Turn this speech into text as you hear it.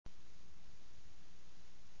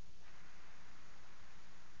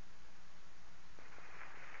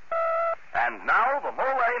now, the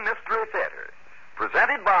Molle Mystery Theater,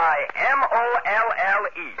 presented by Molle.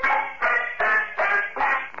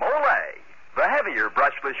 Molle, the heavier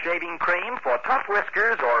brushless shaving cream for tough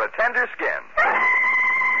whiskers or a tender skin.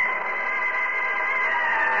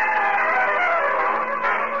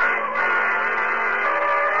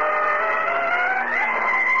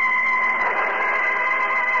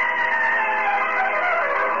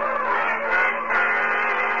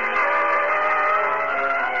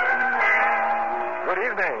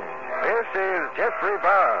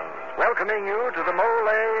 Welcoming you to the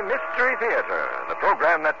Molle Mystery Theater, the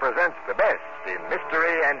program that presents the best in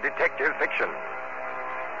mystery and detective fiction.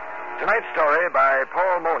 Tonight's story by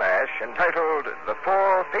Paul Monash, entitled The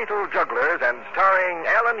Four Fatal Jugglers and starring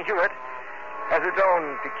Alan Hewitt, has its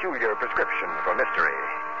own peculiar prescription for mystery.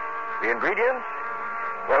 The ingredients?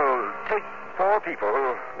 Well, take 4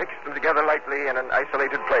 people, mix them together lightly in an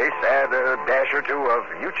isolated place, add a dash or two of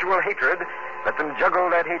mutual hatred, let them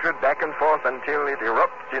juggle that hatred back and forth until it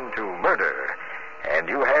erupts into murder. And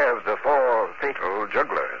you have the 4 fatal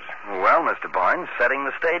jugglers. Well, Mr. Barnes, setting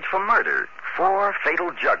the stage for murder. 4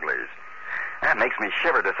 fatal jugglers. That makes me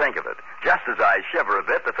shiver to think of it. Just as I shiver a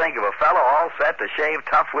bit to think of a fellow all set to shave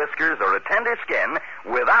tough whiskers or a tender skin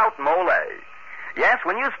without Molle. Yes,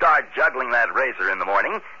 when you start juggling that razor in the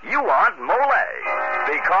morning, you want Molle.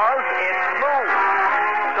 Because it's smooth.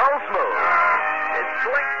 So smooth. It's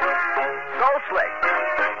slick. So slick.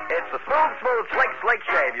 It's the smooth, slick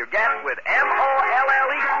shave you get with Molle.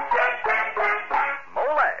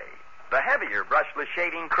 Molle, the heavier brushless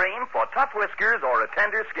shaving cream for tough whiskers or a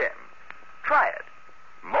tender skin. Try it.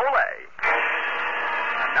 Molle.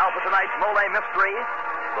 And now for tonight's Molle mystery,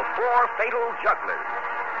 The 4 Fatal Jugglers,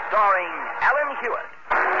 starring Alan Hewitt.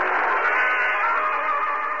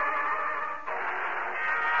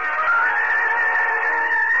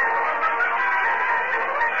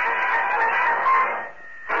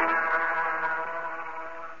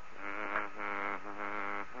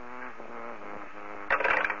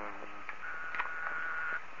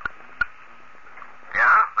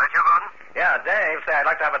 Dave, say, I'd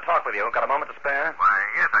like to have a talk with you. Got a moment to spare? Why,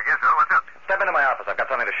 yes, I guess so. What's up? Step into my office. I've got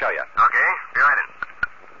something to show you. Okay, be right in.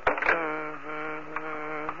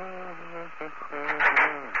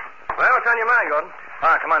 Well, what's on your mind, Gordon?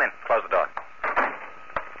 Come on in. Close the door.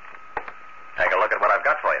 Take a look at what I've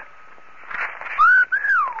got for you.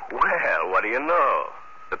 Well, what do you know?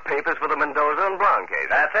 The papers for the Mendoza and Brown case.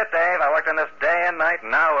 That's it, Dave. I worked on this day and night,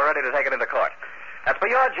 and now we're ready to take it into court. That's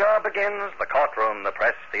where your job begins. The courtroom, the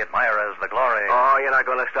press, the admirers, the glory. Oh, you're not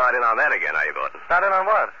going to start in on that again, are you, Gordon? Start in on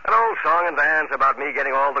what? An old song and dance about me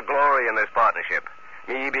getting all the glory in this partnership.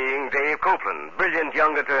 Me being Dave Copeland, brilliant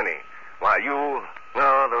young attorney. While you...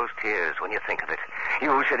 Oh, those tears when you think of it.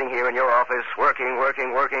 You sitting here in your office, working,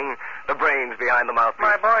 the brains behind the mouthpiece.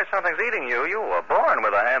 My boy, something's eating you. You were born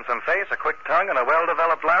with a handsome face, a quick tongue, and a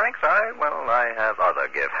well-developed larynx. I have other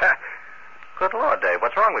gifts. Good Lord, Dave,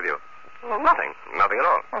 what's wrong with you? Well, nothing at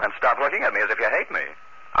all. Well, then stop looking at me as if you hate me.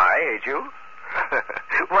 I hate you?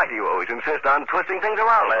 Why do you always insist on twisting things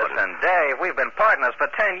around? Listen, Dave, we've been partners for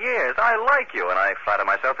 10 years. I like you, and I flatter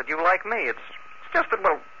myself that you like me. It's just that,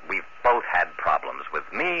 well, we've both had problems. With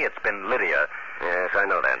me, it's been Lydia. Yes, I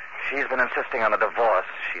know that. She's been insisting on a divorce.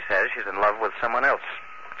 She says she's in love with someone else.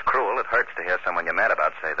 It's cruel. It hurts to hear someone you're mad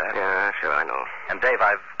about say that. Yeah, sure, I know. And, Dave,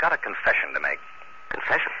 I've got a confession to make.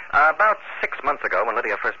 Confession? About 6 months ago, when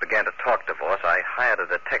Lydia first began to talk divorce, I hired a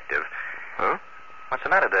detective. Huh? What's the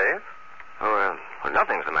matter, Dave? Oh, well,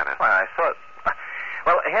 nothing's the matter. Well, I thought...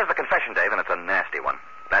 Well, here's the confession, Dave, and it's a nasty one.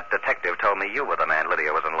 That detective told me you were the man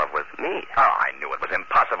Lydia was in love with. Me? Oh, I knew it was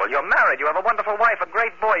impossible. You're married. You have a wonderful wife, a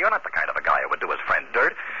great boy. You're not the kind of a guy who would do his friend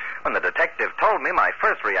dirt. When the detective told me, my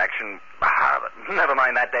first reaction... never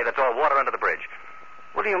mind that, Dave. It's all water under the bridge.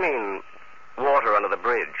 What do you mean, water under the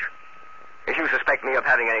bridge? If you suspect me of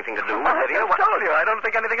having anything to do with Lydia... I told you, I don't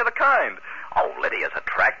think anything of the kind. Oh, Lydia's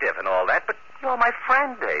attractive and all that, but you're my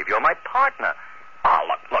friend, Dave. You're my partner. Oh,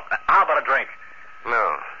 look, how about a drink?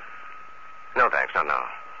 No. No, thanks, not now.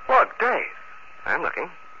 Look, Dave. I'm looking.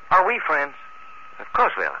 Are we friends? Of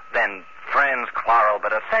course we are. Then friends quarrel,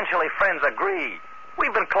 but essentially friends agree.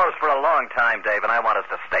 We've been close for a long time, Dave, and I want us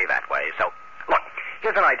to stay that way. So, look,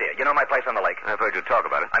 here's an idea. You know my place on the lake? I've heard you talk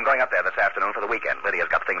about it. I'm going up there this afternoon for the weekend. Lydia's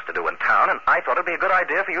got things to do in town, and I thought it'd be a good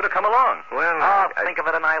idea for you to come along. Well, think of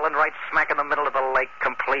it, an island right smack in the middle of the lake,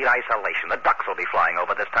 complete isolation. The ducks will be flying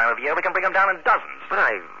over this time of year. We can bring them down in dozens. But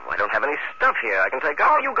I don't have any stuff here I can take up.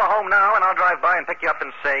 Oh, you go home now, and I'll drive by and pick you up in,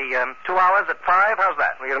 say, 2 hours at 5. How's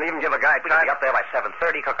that? Well, you don't even give a guide. We can be up there by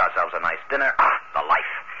 7:30, cook ourselves a nice dinner. The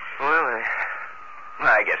life. Well,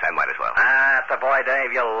 I guess I might as well. That's the boy,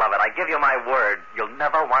 Dave. You'll love it. I give you my word. You'll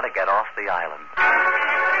never want to get off the island.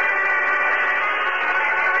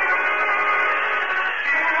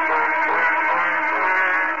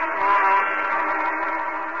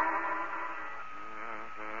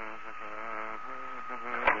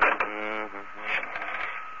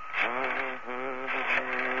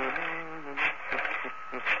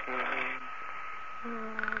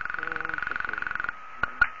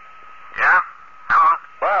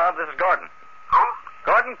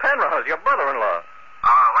 Your brother-in-law.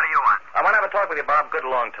 Oh, what do you want? I want to have a talk with you, Bob. Good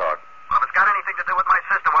long talk. Well, if it's got anything to do with my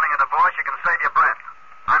sister wanting a divorce, you can save your breath.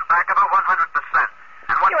 I'm back of her 100%.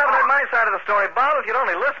 And what You haven't heard my side of the story, Bob. If you'd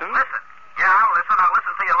only listen. Listen. Yeah, I'll listen. I'll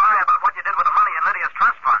listen to you lie about what you did with the money in Lydia's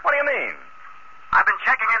trust fund. What do you mean? I've been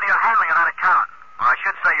checking into your handling of that account. Or I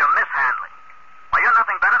should say your mishandling. Well, you're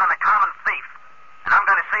nothing better than a common thief. And I'm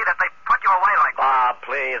going to see that they put you away like that. Bob,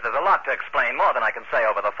 please. There's a lot to explain. More than I can say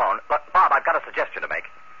over the phone. Look, Bob, I've got a suggestion to make.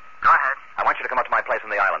 Go ahead. I want you to come up to my place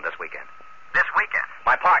on the island this weekend. This weekend?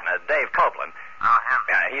 My partner, Dave Copeland. Oh, him?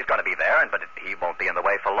 He's going to be there, but he won't be in the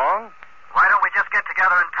way for long. Why don't we just get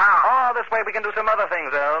together in town? Oh, this way we can do some other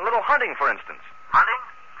things. A little hunting, for instance. Hunting?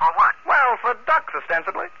 For what? Well, for ducks,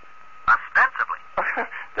 ostensibly. Ostensibly?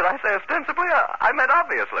 Did I say ostensibly? I meant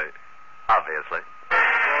obviously. Obviously.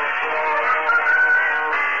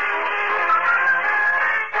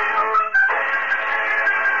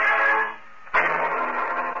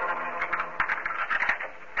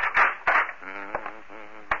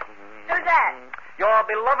 Your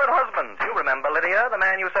beloved husband. You remember, Lydia, the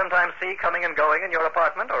man you sometimes see coming and going in your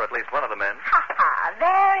apartment, or at least one of the men. Ha ha,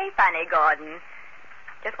 very funny, Gordon.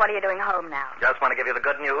 Just what are you doing home now? Just want to give you the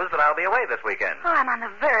good news that I'll be away this weekend. Oh, I'm on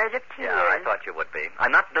the verge of tears. Yeah, I thought you would be.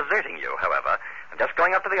 I'm not deserting you, however. I'm just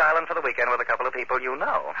going up to the island for the weekend with a couple of people you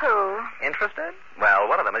know. Who? Interested? Well,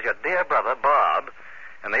 one of them is your dear brother, Bob.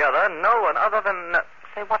 And the other, no one other than...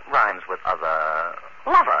 say, what rhymes with other...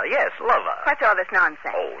 Lover, yes, lover. What's all this nonsense?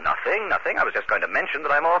 Oh, nothing. I was just going to mention that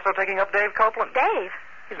I'm also taking up Dave Copeland. Dave?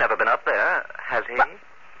 He's never been up there, has he? Well,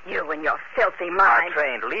 you and your filthy Our mind.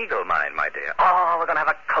 trained legal mind, my dear. Oh, we're going to have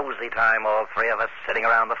a cozy time, all three of us, sitting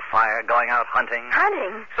around the fire, going out hunting.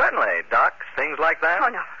 Hunting? Certainly, ducks, things like that. Oh,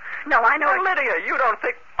 no. No, I know. Oh, Lydia, you don't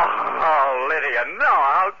think... Oh, Lydia, no,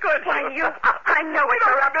 how could Why, you? I know it's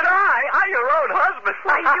You don't deny. I'm your own husband.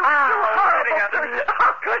 Why, you horrible Lydia, person.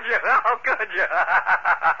 how could you? How could you?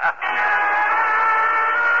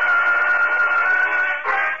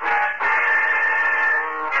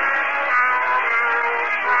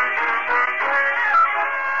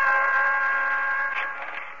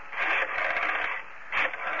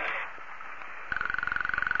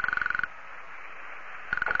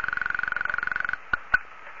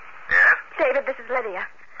 David, this is Lydia.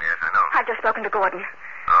 Yes, I know. I've just spoken to Gordon.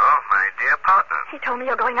 Oh, my dear partner. He told me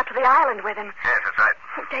you're going up to the island with him. Yes, that's right.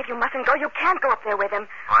 Oh, Dave, you mustn't go. You can't go up there with him.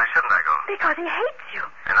 Why shouldn't I go? Because he hates you.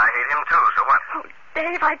 And I hate him, too, so what? Oh,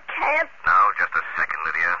 Dave, I can't. Now, just a second,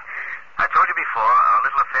 Lydia. I told you before, our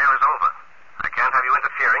little affair is over. I can't have you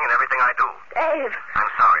interfering in everything I do. Dave.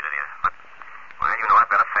 I'm sorry, Lydia, but, well, you know I've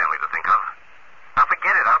got a family to think of. Now,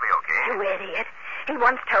 forget it. I'll be okay. You idiot. He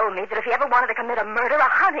once told me that if he ever wanted to commit a murder, a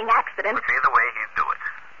hunting accident... Would be the way he'd do it.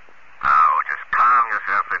 Now, just calm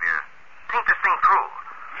yourself, Lydia. Think this thing through.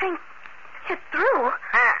 Think it through?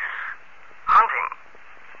 Yes. Hunting.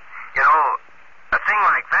 You know, a thing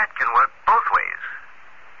like that can work both ways.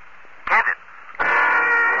 Can't it?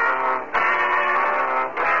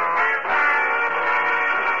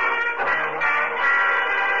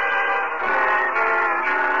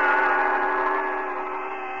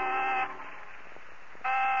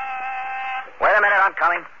 Wait a minute, I'm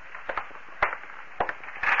coming.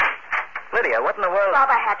 Lydia, what in the world... Bob,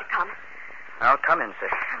 I had to come. I'll come in,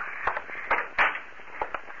 sis.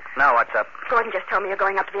 Now, what's up? Gordon just told me you're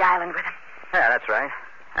going up to the island with him. Yeah, that's right.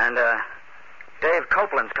 And, Dave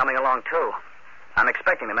Copeland's coming along, too. I'm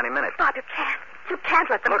expecting him any minute. Bob, you can't. You can't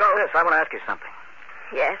let them Look, go. sis, I want to ask you something.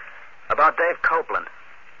 Yes? About Dave Copeland.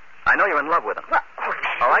 I know you're in love with him. Well,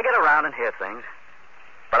 Oh, I get around and hear things.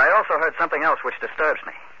 But I also heard something else which disturbs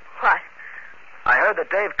me. What? I heard that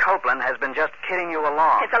Dave Copeland has been just kidding you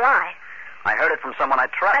along. It's a lie. I heard it from someone I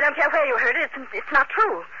trust. I don't care where you heard it. It's not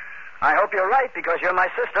true. I hope you're right, because you're my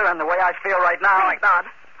sister, and the way I feel right now... Please, Bob.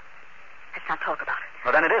 Let's not talk about it.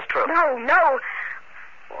 Well, then it is true. No.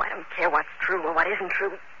 Oh, I don't care what's true or what isn't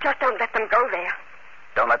true. Just don't let them go there.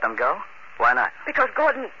 Don't let them go? Why not? Because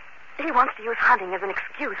Gordon, he wants to use hunting as an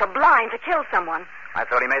excuse, a blind to kill someone. I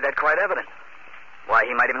thought he made that quite evident. Why,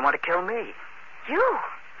 he might even want to kill me. You?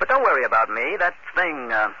 But don't worry about me. That thing,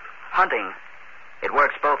 hunting, it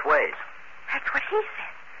works both ways. That's what he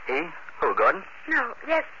said. He? Who, Gordon? No,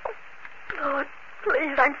 yes. Oh, Lord,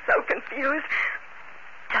 please, I'm so confused.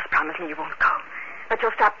 Just promise me you won't go. That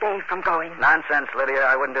you'll stop Dave from going. Nonsense, Lydia.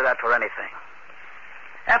 I wouldn't do that for anything.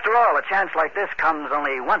 After all, a chance like this comes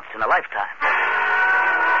only once in a lifetime.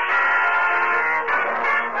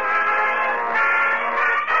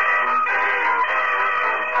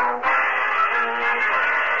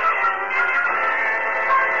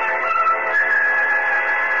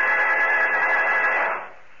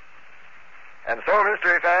 And so,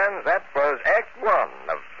 mystery fans, that was Act One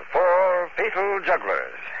of The Four Fatal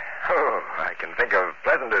Jugglers. Oh, I can think of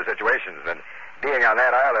pleasanter situations than being on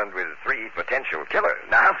that island with 3 potential killers.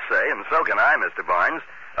 I'll say, and so can I, Mr. Barnes.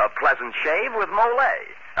 A pleasant shave with Molle.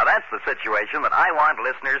 Now, that's the situation that I want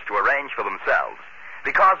listeners to arrange for themselves.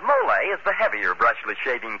 Because Molle is the heavier brushless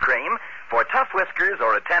shaving cream for tough whiskers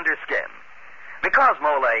or a tender skin. Because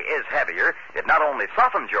Molle is heavier, it not only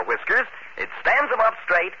softens your whiskers, it stands them up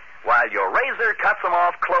straight while your razor cuts them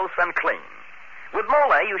off close and clean. With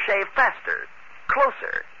Molle, you shave faster,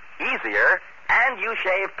 closer, easier, and you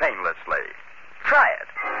shave painlessly. Try it.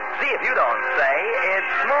 See if you don't say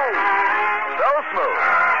it's smooth. So smooth.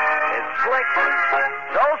 It's slick.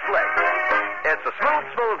 So slick. It's a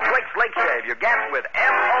smooth, slick shave you get with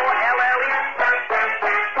M-O-L-L-E.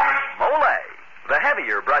 Molle, the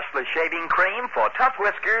heavier brushless shaving cream for tough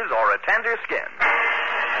whiskers or a tender skin.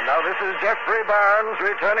 And now this is Jeffrey Barnes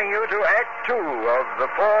returning you to Act Two of The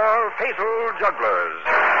Four Fatal Jugglers.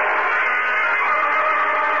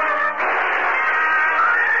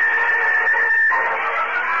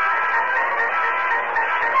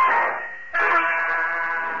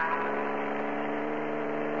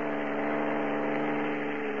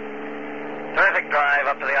 Terrific drive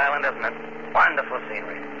up to the island, isn't it? Wonderful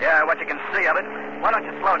scenery. Yeah, what you can see of it. Why don't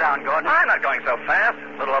you slow down, Gordon? I'm not going so fast.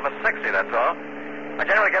 A little over 60, that's all. I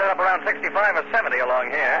generally get it up around 65 or 70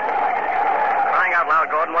 along here. Crying out loud,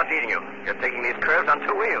 Gordon, what's eating you? You're taking these curves on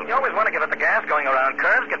 2 wheels. You always want to give it the gas going around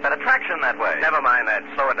curves, get better traction that way. Never mind that.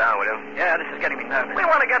 Slow it down, will you? Yeah, this is getting me nervous. We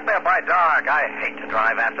want to get there by dark. I hate to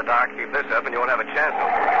drive after dark. Keep this up and you won't have a chance to...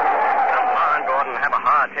 Come on, Gordon. Have a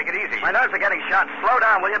heart. Take it easy. My nerves are getting shot. Slow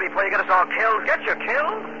down, will you, before you get us all killed? Get you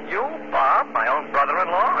killed? You, Bob, my own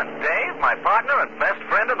brother-in-law, and Dave, my partner and best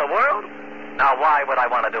friend in the world? Now, why would I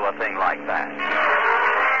want to do a thing like that?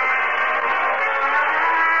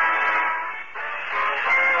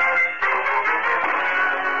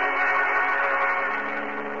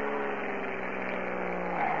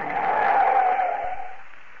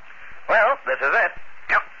 Well, this is it.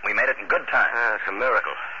 Yep, we made it in good time. It's a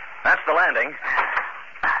miracle. That's the landing.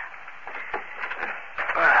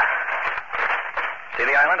 See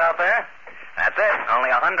the island out there? That's it. Only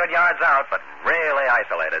 100 yards out, but really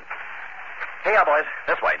isolated. Hey, you boys.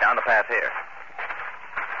 This way, down the path here.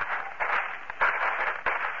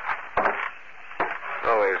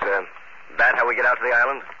 Oh, is that how we get out to the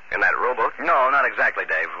island? In that rowboat? No, not exactly,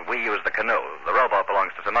 Dave. We use the canoe. The rowboat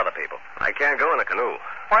belongs to some other people. I can't go in a canoe.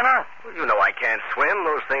 Why not? Well, you know I can't swim.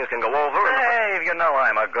 Those things can go over. Dave, you know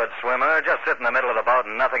I'm a good swimmer. Just sit in the middle of the boat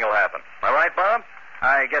and nothing will happen. All right, Bob?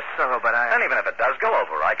 I guess so, but And even if it does go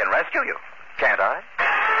over, I can rescue you. Can't I?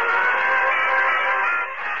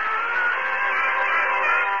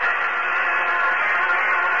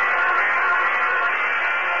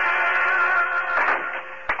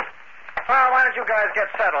 Well, why don't you guys get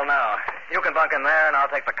settled now? You can bunk in there, and I'll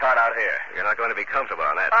take the cot out here. You're not going to be comfortable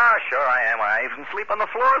on that. Ah, sure I am. I even sleep on the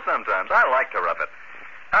floor sometimes. I like to rough it.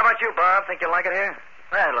 How about you, Bob? Think you'll like it here?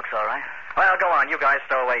 Well, it looks all right. Well, go on. You guys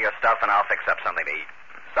stow away your stuff, and I'll fix up something to eat.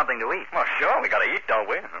 Something to eat. Well, sure. We got to eat, don't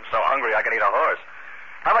we? I'm so hungry I could eat a horse.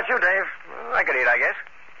 How about you, Dave? Well, I could eat, I guess.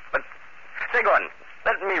 But, say, Gordon,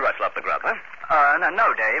 let me rustle up the grub, huh?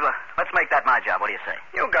 No, Dave. Let's make that my job. What do you say?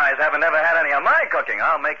 You guys haven't ever had any of my cooking.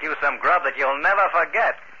 I'll make you some grub that you'll never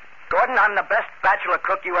forget. Gordon, I'm the best bachelor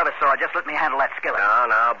cook you ever saw. Just let me handle that skillet.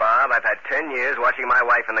 No, Bob. I've had 10 years watching my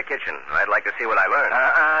wife in the kitchen. I'd like to see what I learned.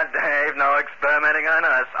 Dave, no experimenting on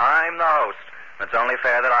us. I'm the host. It's only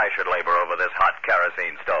fair that I should labor over this hot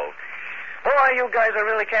kerosene stove. Boy, you guys are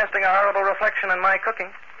really casting a horrible reflection in my cooking.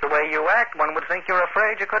 The way you act, one would think you're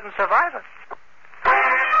afraid you couldn't survive it.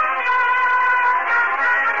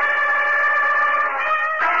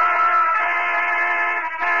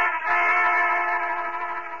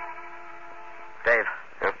 Dave,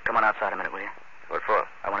 come on outside a minute, will you? What for?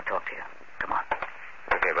 I want to talk to you. Come on.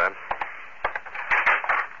 Okay, Bob.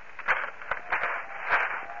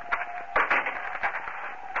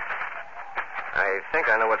 I think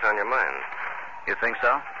I know what's on your mind. You think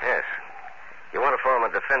so? Yes. You want to form a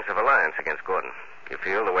defensive alliance against Gordon. You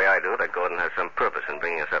feel the way I do that Gordon has some purpose in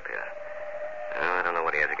bringing us up here. I don't know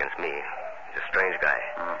what he has against me. He's a strange guy.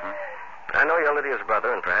 Mm-hmm. I know you're Lydia's brother,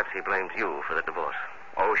 and perhaps he blames you for the divorce.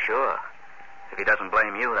 Oh, sure. If he doesn't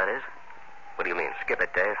blame you, that is. What do you mean? Skip it,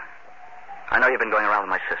 Dave. I know you've been going around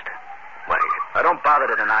with my sister. Why? I don't bother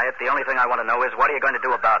to deny it. The only thing I want to know is, what are you going to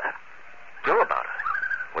do about her? Do about her?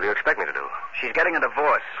 What do you expect me to do? She's getting a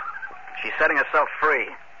divorce. She's setting herself free.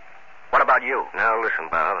 What about you? Now, listen,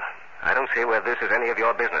 Bob. I don't see where this is any of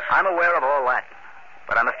your business. I'm aware of all that.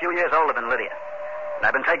 But I'm a few years older than Lydia. And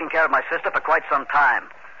I've been taking care of my sister for quite some time.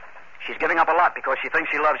 She's giving up a lot because she thinks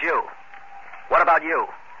she loves you. What about you?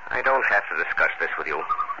 I don't have to discuss this with you.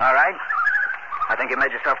 All right. I think you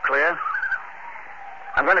made yourself clear.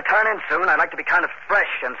 I'm going to turn in soon. I'd like to be kind of fresh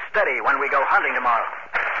and steady when we go hunting tomorrow.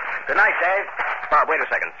 Good night, Dave. Bob, wait a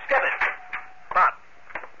second. Skip it. Bob.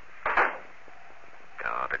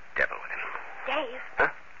 Oh, the devil with him. Dave. Huh?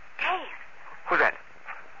 Dave. Who's that?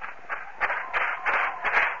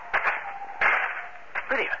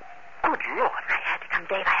 Lydia. Good Lord. I had to come,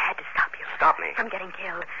 Dave. I had to stop you. Stop me. From getting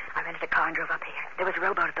killed. I rented a car and drove up here. There was a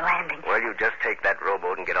rowboat at the landing. Well, you just take that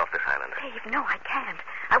rowboat and get off this island. Dave, no, I can't.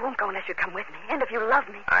 I won't go unless you come with me. And if you love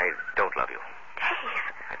me. I don't love you. Dave.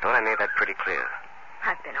 I thought I made that pretty clear.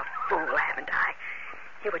 I've been a fool, haven't I?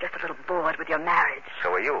 You were just a little bored with your marriage.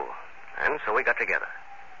 So were you. And so we got together.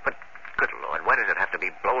 But, good Lord, why does it have to be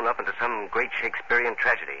blown up into some great Shakespearean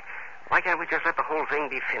tragedy? Why can't we just let the whole thing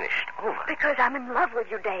be finished? Over. Because I'm in love with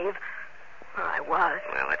you, Dave. Well, I was.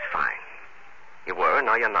 Well, that's fine. You were,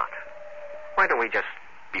 now you're not. Why don't we just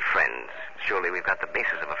be friends? Surely we've got the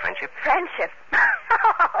basis of a friendship. Friendship?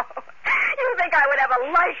 You think I would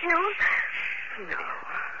ever like you? No.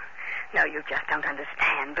 No, you just don't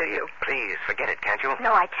understand, do you? Please, forget it, can't you?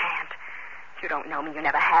 No, I can't. You don't know me. You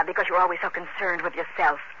never have, because you're always so concerned with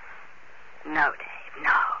yourself. No, Dave,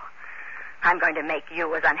 no. I'm going to make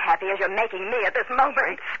you as unhappy as you're making me at this moment.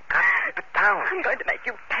 Great Scott, keep it down. I'm going to make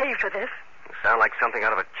you pay for this. You sound like something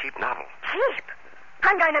out of a cheap novel. Cheap?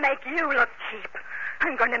 I'm going to make you look cheap.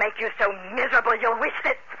 I'm going to make you so miserable you'll wish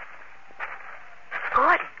that...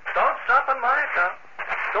 Gordon. Don't stop on my account.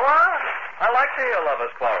 Go on. I like to hear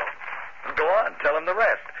lovers quarrel. Go on, tell him the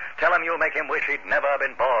rest. Tell him you'll make him wish he'd never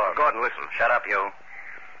been born. Gordon, listen. Shut up, you.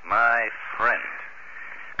 My friend.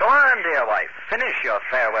 Go on, dear wife. Finish your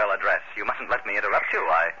farewell address. You mustn't let me interrupt you.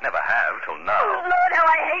 I never have till now. Oh, Lord, how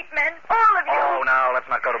I hate men. All of you. Oh, now, let's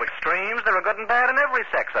not go to extremes. There are good and bad in every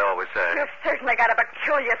sex, I always say. You've certainly got a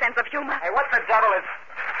peculiar sense of humor. Hey, what the devil is...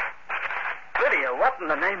 Lydia, what in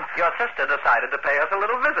the name of... Your sister decided to pay us a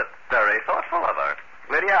little visit. Very thoughtful of her.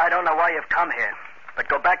 Lydia, I don't know why you've come here. But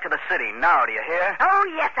go back to the city now, do you hear? Oh,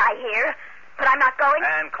 yes, I hear. But I'm not going.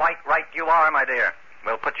 And quite right you are, my dear.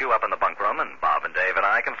 We'll put you up in the bunk room, and Bob and Dave and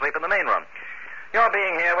I can sleep in the main room. Your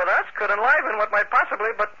being here with us could enliven what might possibly,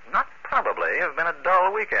 but not probably, have been a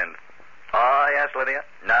dull weekend. Oh, yes, Lydia.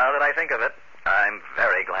 Now that I think of it, I'm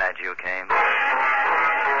very glad you came.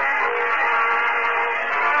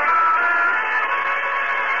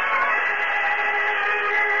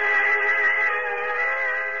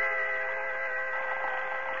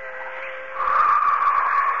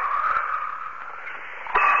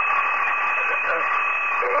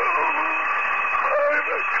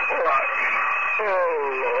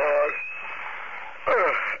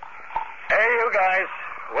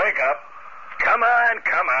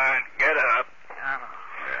 Come on, get up.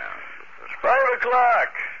 Yeah. It's 5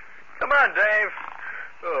 o'clock. Come on, Dave.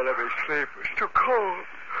 Oh, let me sleep. It's too cold.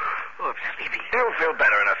 Oh, I'm sleepy. You'll feel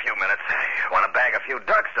better in a few minutes. Want to bag a few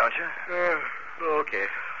ducks, don't you? Okay.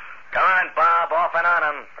 Come on, Bob, off and on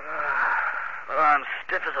 'em. I'm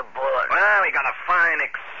stiff as a board. Well, we got a fine,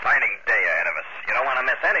 exciting day ahead of us. You don't want to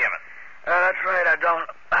miss any of it. That's right, I don't.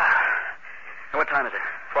 What time is it?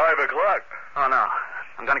 5 o'clock. Oh, no.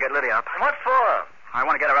 I'm going to get Lydia up. What for? I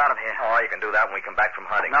want to get her out of here. Oh, you can do that when we come back from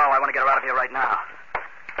hunting. No, I want to get her out of here right now.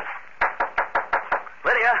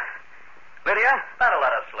 Lydia? Lydia? Let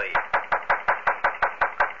her sleep.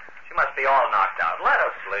 She must be all knocked out. Let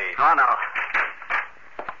her sleep. Oh, no.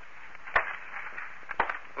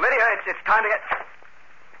 Lydia, it's time to get...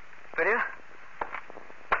 Lydia?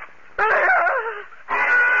 Lydia!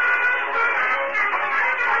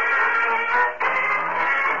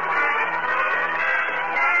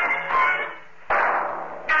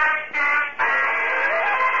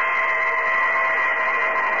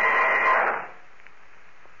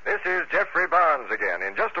 This is Jeffrey Barnes again.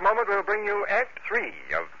 In just a moment, we'll bring you Act 3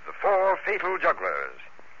 of The Four Fatal Jugglers.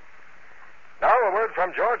 Now, a word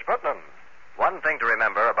from George Putnam. One thing to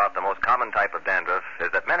remember about the most common type of dandruff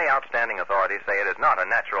is that many outstanding authorities say it is not a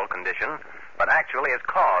natural condition, but actually is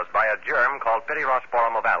caused by a germ called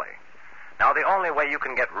Pityrosporum ovale. Now, the only way you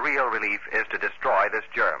can get real relief is to destroy this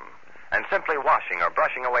germ. And simply washing or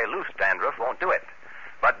brushing away loose dandruff won't do it.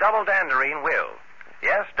 But double danderine will.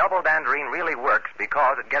 Yes, double danderine really works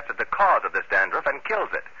because it gets at the cause of this dandruff and kills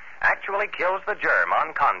it. Actually kills the germ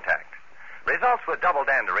on contact. Results with double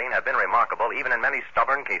danderine have been remarkable even in many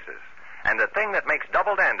stubborn cases. And the thing that makes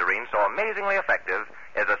double danderine so amazingly effective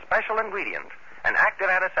is a special ingredient, an active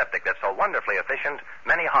antiseptic that's so wonderfully efficient,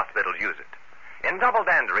 many hospitals use it. In double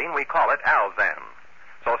danderine, we call it Alzan.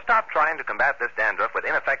 So stop trying to combat this dandruff with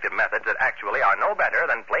ineffective methods that actually are no better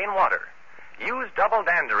than plain water. Use double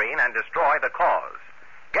danderine and destroy the cause.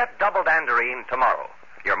 Get double danderine tomorrow.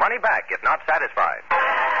 Your money back if not satisfied.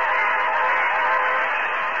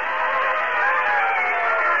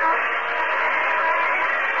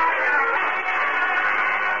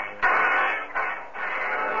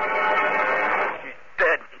 She's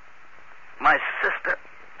dead. My sister.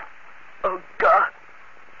 Oh, God.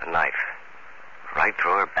 A knife. Right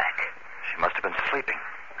through her back. She must have been sleeping.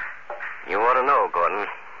 You ought to know, Gordon.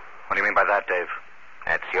 What do you mean by that, Dave?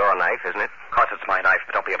 That's your knife, isn't it? Of course it's my knife,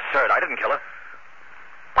 but don't be absurd. I didn't kill her.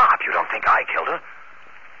 Bob, you don't think I killed her?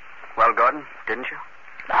 Well, Gordon, didn't you?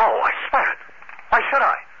 No, I swear it. Why should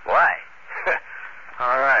I? Why?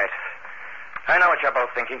 All right. I know what you're both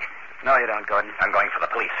thinking. No, you don't, Gordon. I'm going for the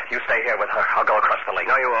police. You stay here with her. I'll go across the lake.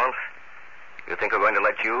 No, you won't. You think we're going to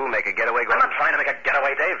let you make a getaway, I'm Gordon? not trying to make a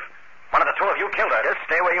getaway, Dave. One of the two of you killed her. Just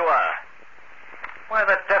stay where you are. Why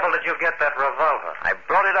the devil did you get that revolver? I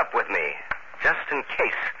brought it up with me, just in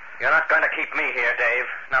case. You're not going to keep me here, Dave.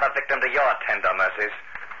 Not a victim to your tender mercies.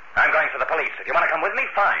 I'm going for the police. If you want to come with me,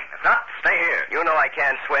 fine. If not, stay here. You know I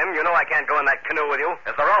can't swim. You know I can't go in that canoe with you.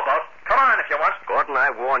 There's the rowboat. Come on if you want. Gordon,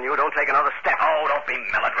 I warn you, don't take another step. Oh, don't be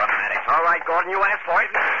melodramatic. All right, Gordon, you asked for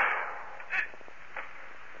it.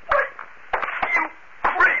 You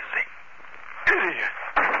crazy idiot.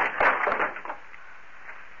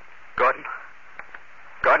 Gordon?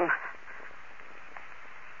 Gordon?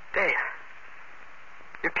 Dave.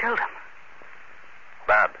 You killed him.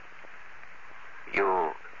 Bob,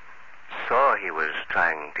 you saw he was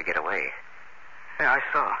trying to get away. Yeah, I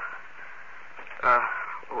saw.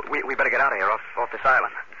 We better get out of here, off this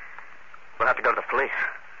island. We'll have to go to the police.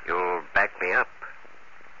 You'll back me up.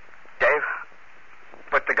 Dave,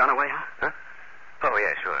 put the gun away, huh? Oh,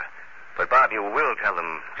 yeah, sure. But, Bob, you will tell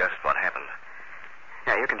them just what happened.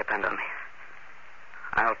 Yeah, you can depend on me.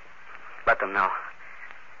 I'll let them know.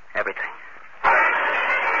 Everything.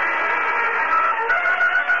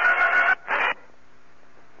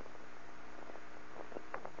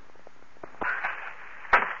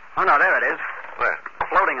 Oh, no, there it is. Where?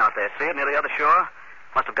 Floating out there. See it near the other shore?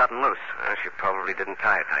 Must have gotten loose. She probably didn't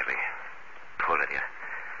tie it tightly. Poor Lydia.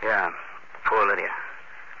 Yeah, poor Lydia.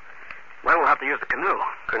 Well, we'll have to use the canoe.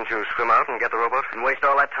 Couldn't you swim out and get the rowboat? And waste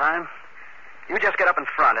all that time? You just get up in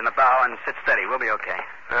front in the bow and sit steady. We'll be okay.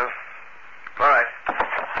 Well, all right.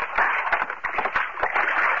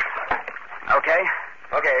 Okay?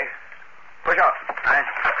 Okay. Push off. All right.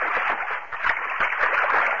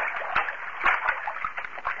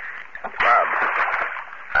 Bob,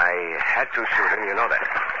 I had to shoot him, you know that.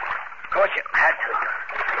 Of course you had to.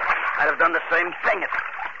 I'd have done the same thing if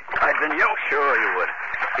I'd been you. Sure you would.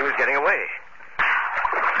 He was getting away.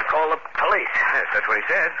 Call the police. Yes, that's what he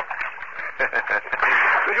said.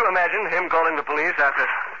 Could you imagine him calling the police after...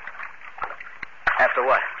 After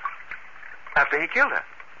what? After he killed her?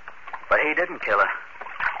 But he didn't kill her.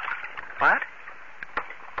 What?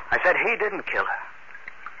 I said he didn't kill her.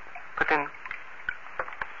 But then...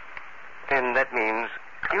 Then that means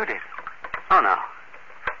you did. Oh, no.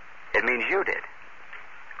 It means you did.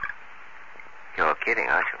 You're kidding,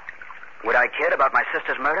 aren't you? Would I kid about my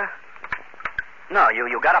sister's murder? No,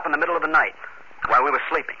 you got up in the middle of the night while we were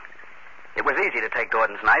sleeping. It was easy to take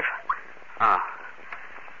Gordon's knife. Oh.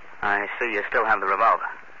 I see you still have the revolver.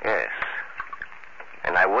 Yes.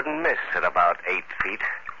 And I wouldn't miss at about 8 feet.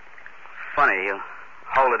 Funny, you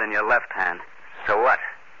hold it in your left hand. So what?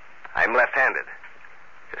 I'm left-handed.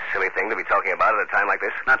 It's a silly thing to be talking about at a time like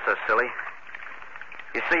this. Not so silly.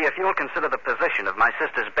 You see, if you'll consider the position of my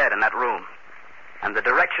sister's bed in that room and the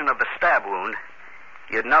direction of the stab wound,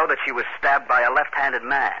 you'd know that she was stabbed by a left-handed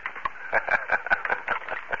man.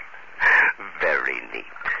 Very neat.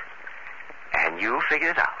 And you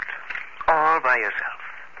figured it out. All by yourself.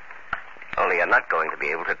 Only you're not going to be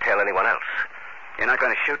able to tell anyone else. You're not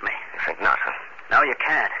going to shoot me. You think not, huh? No, you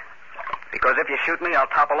can't. Because if you shoot me, I'll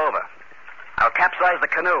topple over. I'll capsize the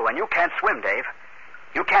canoe, and you can't swim, Dave.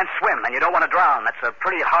 You can't swim, and you don't want to drown. That's a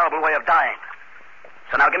pretty horrible way of dying.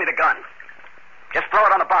 So now give me the gun. Just throw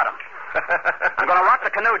it on the bottom. I'm going to rock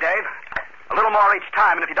the canoe, Dave. A little more each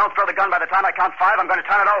time, and if you don't throw the gun by the time I count 5, I'm going to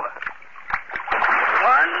turn it over.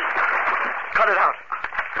 1. Cut it out.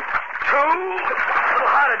 2. A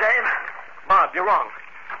little harder, Dave. Bob, you're wrong.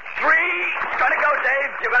 It's going to go,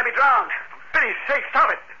 Dave. You're going to be drowned. Pity's sake,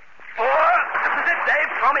 stop it. 4. This is it, Dave.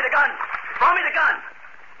 Throw me the gun. Throw me the gun.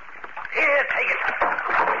 Here, take it.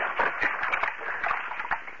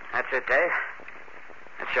 That's it, Dave.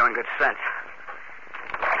 That's showing good sense.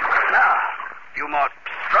 Now, a few more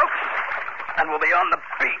strokes, and we'll be on the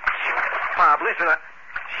beach. Bob, listen.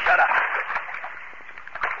 Shut up.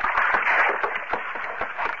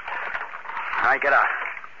 All right, get out.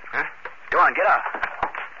 Huh? Go on, get out.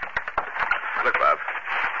 Look, Bob.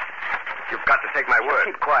 You've got to take my word.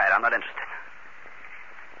 Keep quiet. I'm not interested.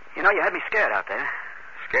 You know, you had me scared out there.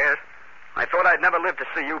 Scared? I thought I'd never live to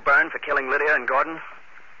see you burn for killing Lydia and Gordon.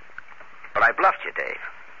 But I bluffed you, Dave.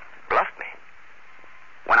 Bluffed me?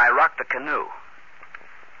 When I rocked the canoe.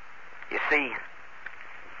 You see,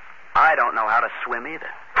 I don't know how to swim either.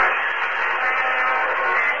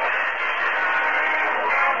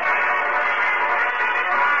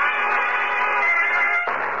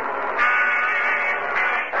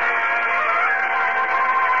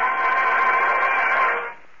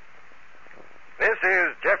 This is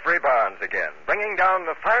Jeffrey Barnes again, bringing down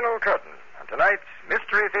the final curtain on tonight's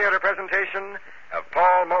Mystery Theater presentation of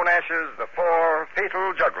Paul Monash's The 4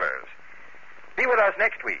 Fatal Jugglers. Be with us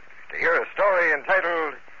next week to hear a story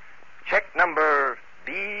entitled Check Number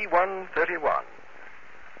B131.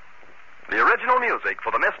 The original music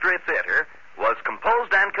for the Mystery Theater was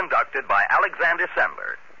composed and conducted by Alexander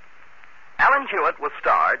Sendler. Alan Hewitt was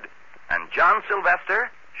starred, and John Sylvester,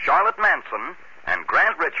 Charlotte Manson, and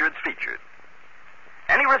Grant Richards featured.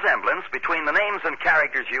 Any resemblance between the names and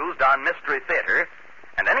characters used on Mystery Theater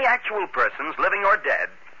and any actual persons, living or dead,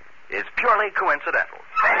 is purely coincidental.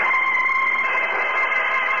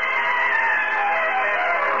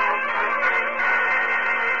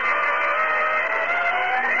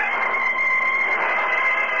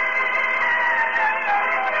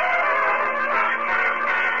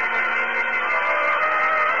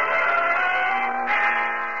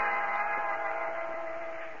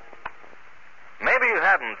 Maybe you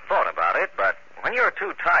haven't thought about it, but when you're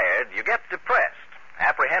too tired, you get depressed,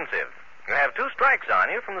 apprehensive. You have 2 strikes on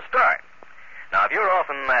you from the start. Now, if you're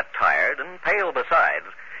often that tired and pale besides,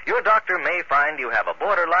 your doctor may find you have a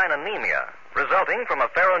borderline anemia resulting from a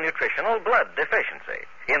ferronutritional blood deficiency.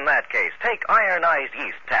 In that case, take ironized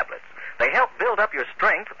yeast tablets. They help build up your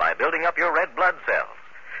strength by building up your red blood cells.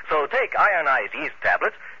 So take ironized yeast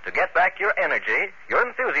tablets to get back your energy, your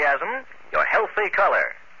enthusiasm, your healthy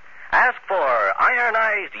color. Ask for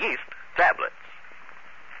ironized yeast tablets.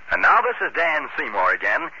 And now this is Dan Seymour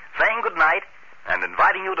again, saying good night and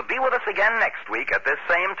inviting you to be with us again next week at this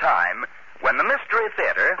same time when the Mystery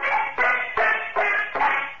Theater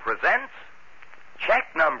presents Check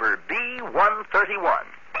Number B131.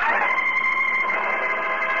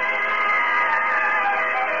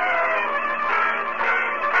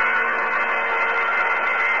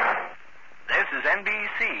 This is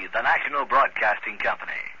NBC, the National Broadcasting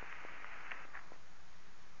Company.